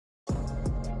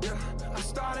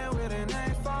started with an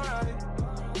A for right,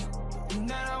 and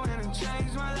then I went and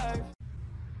changed my life.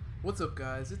 What's up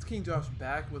guys, it's King Josh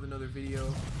back with another video,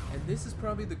 and this is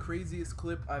probably the craziest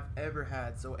clip I've ever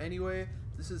had. So anyway,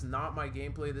 this is not my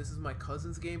gameplay, this is my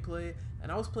cousin's gameplay,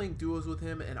 and I was playing duos with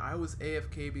him and I was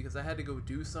AFK because I had to go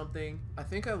do something. I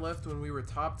think I left when we were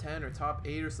top 10 or top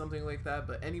 8 or something like that,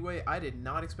 but anyway, I did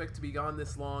not expect to be gone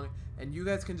this long, and you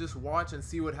guys can just watch and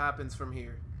see what happens from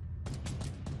here.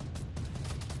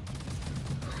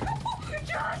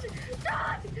 Josh!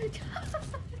 Josh!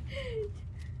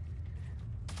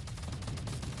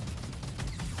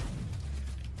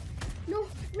 No,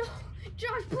 no,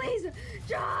 Josh, please,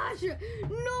 Josh,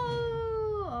 no!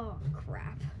 Oh,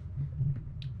 crap.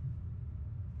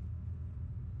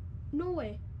 No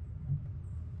way.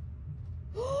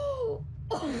 Oh!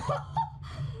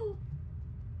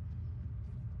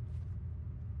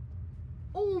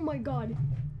 Oh my God.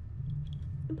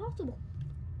 Impossible.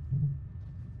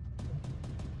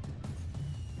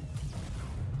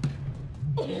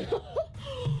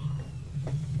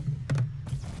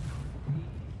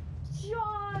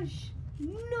 Josh,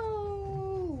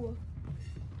 no!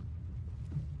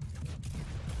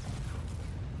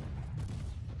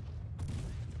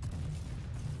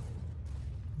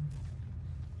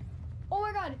 Oh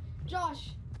my God, Josh!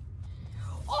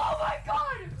 Oh my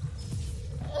God!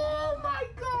 Oh my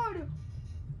God!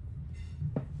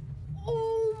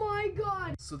 Oh my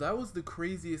God! So that was the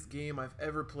craziest game I've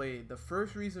ever played. The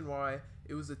first reason why,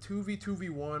 it was a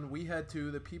 2v2v1, we had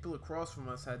 2, the people across from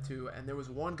us had 2, and there was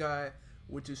one guy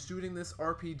which is shooting this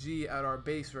RPG at our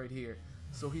base right here.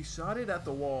 So he shot it at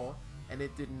the wall and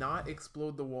it did not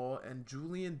explode the wall, and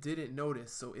Julian didn't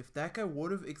notice. So if that guy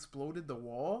would have exploded the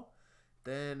wall,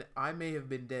 then I may have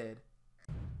been dead.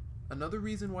 Another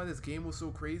reason why this game was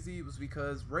so crazy was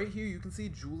because right here you can see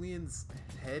Julian's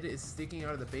head is sticking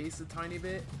out of the base a tiny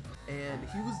bit, and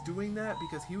he was doing that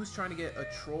because he was trying to get a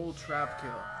troll trap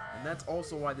kill, and that's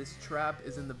also why this trap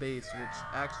is in the base, which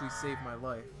actually saved my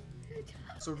life.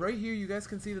 So right here you guys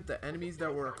can see that the enemies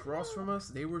that were across from us,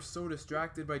 they were so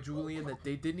distracted by Julian that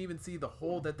they didn't even see the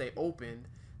hole that they opened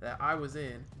that I was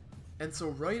in. And so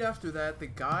right after that, the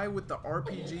guy with the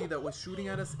RPG that was shooting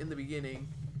at us in the beginning,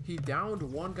 he downed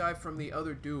one guy from the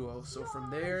other duo. So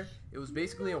from there, it was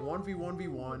basically a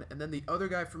 1v1v1, and then the other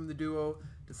guy from the duo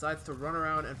decides to run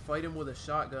around and fight him with a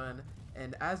shotgun.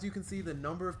 And as you can see, the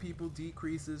number of people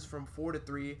decreases from 4 to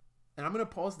 3. And I'm going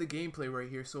to pause the gameplay right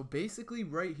here. So basically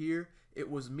right here, it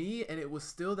was me and it was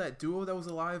still that duo that was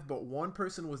alive, but one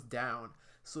person was down.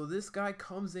 So this guy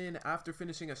comes in after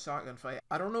finishing a shotgun fight.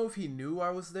 I don't know if he knew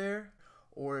I was there,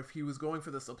 or if he was going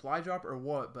for the supply drop or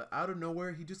what, but out of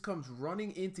nowhere he just comes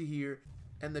running into here,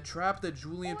 and the trap that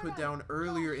Julian put down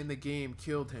earlier in the game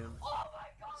killed him.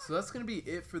 So that's gonna be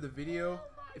it for the video.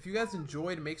 If you guys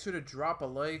enjoyed, make sure to drop a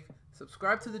like,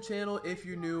 subscribe to the channel if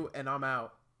you're new, and I'm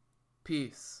out.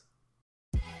 Peace.